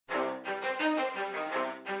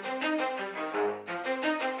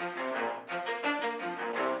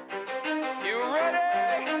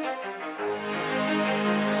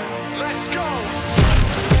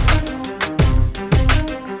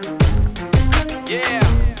Yeah.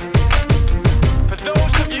 For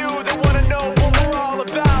those of you that want to know what we're all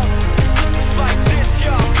about, it's like this,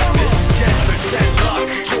 y'all. This is 10% luck,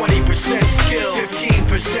 20% skill,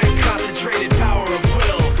 15% concentrated power of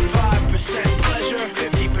will, 5% pleasure,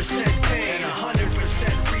 50% pain, and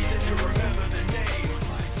 100% reason to remember the name.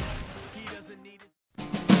 He doesn't need it.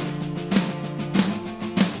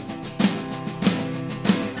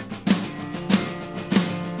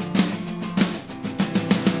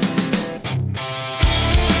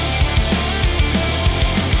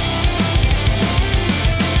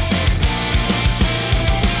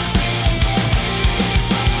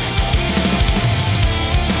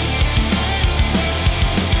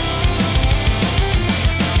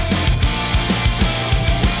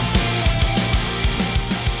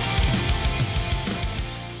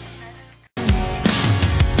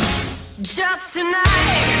 Just tonight,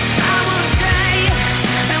 I will stay,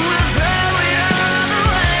 and we'll throw it all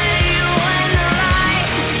away. When the light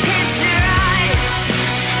hits your eyes,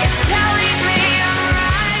 it's telling me I'm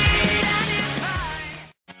right.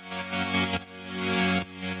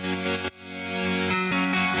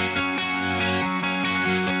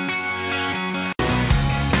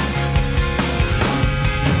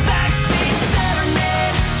 Backseat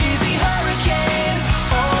Serenade, dizzy hurricane.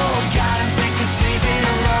 Oh God, I'm sick of sleeping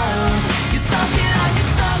alone. You're salty like a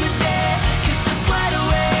summer day. Kiss the sweat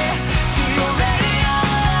away to your radio.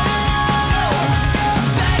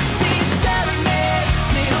 Backseat Serenade,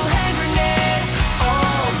 needle hand grenade.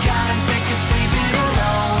 Oh God, I'm sick of sleeping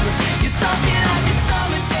alone. You're salty like a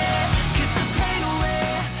summer day. Kiss the pain away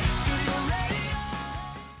to your radio.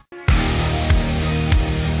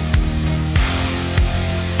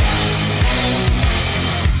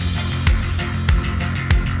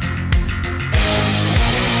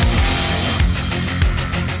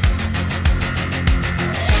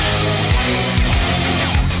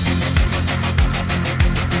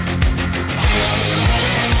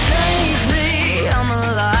 Take me, I'm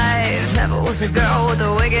alive. Never was a girl with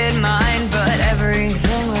a wicked mind, but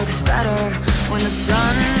everything looks better when the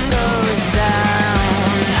sun goes down.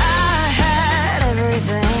 I had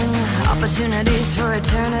everything, opportunities for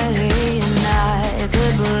eternity, and I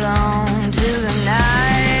could belong to the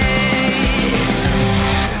night.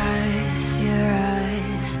 Your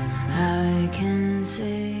eyes, I can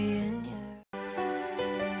see in your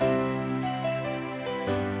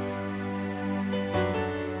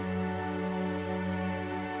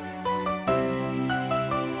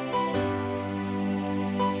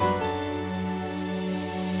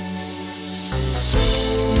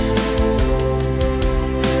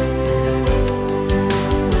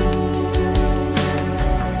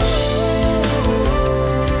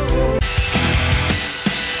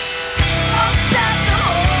I'll stop the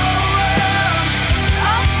whole world.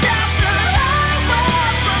 I'll stop the whole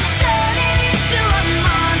world from turning into a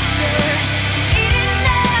monster and eating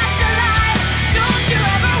us alive. Don't you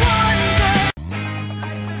ever wonder?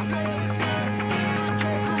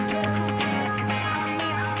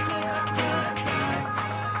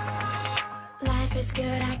 Life is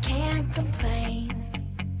good, I can't complain.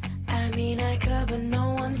 I mean, I could, but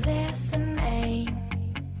no one's listening.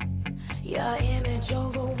 Your image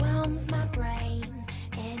overwhelms my brain,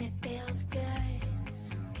 and it feels good,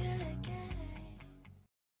 good, good.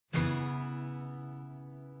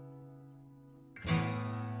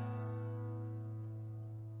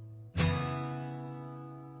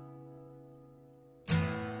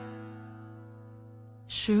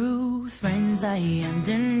 True friends lie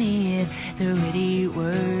underneath the witty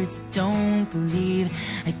words. Don't believe,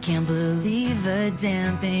 I can't believe a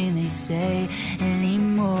damn thing they say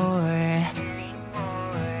anymore.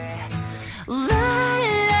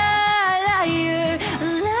 Liar, liar,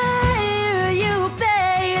 liar, you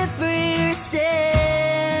pay for your sins.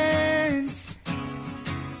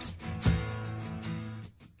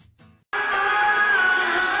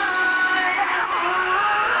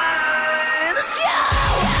 Let's go!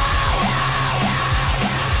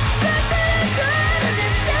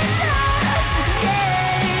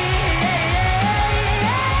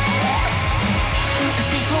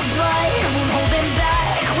 Seas will bite.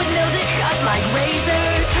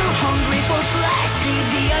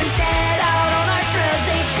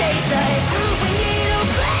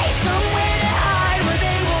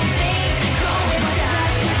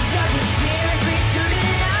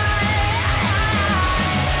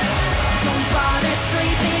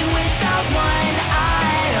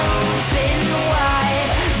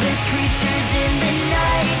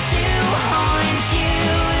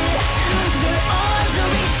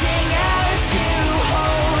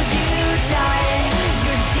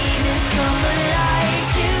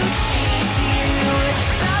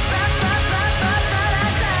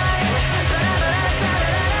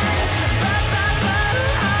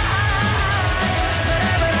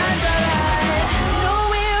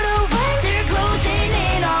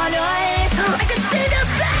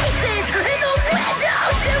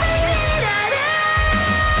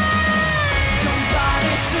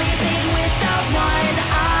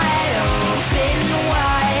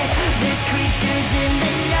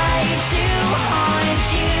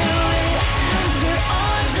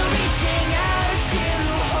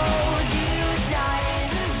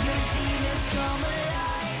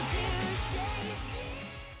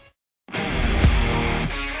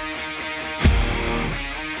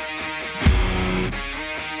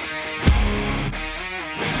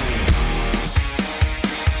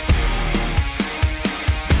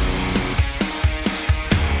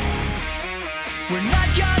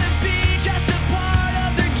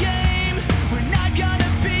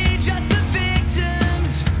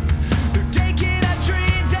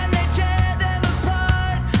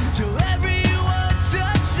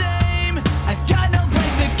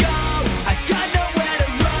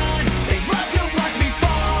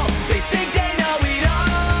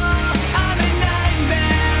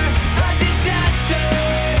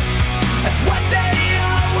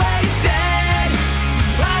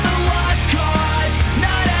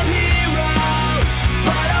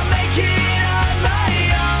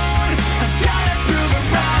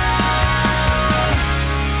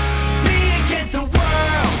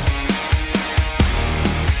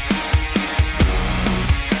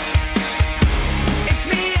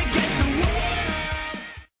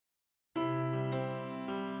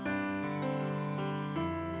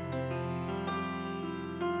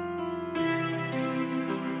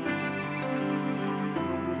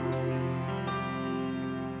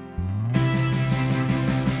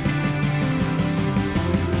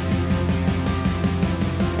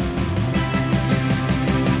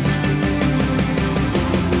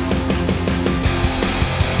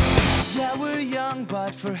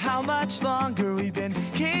 For how much longer we've been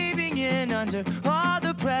caving in under all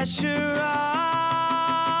the pressure of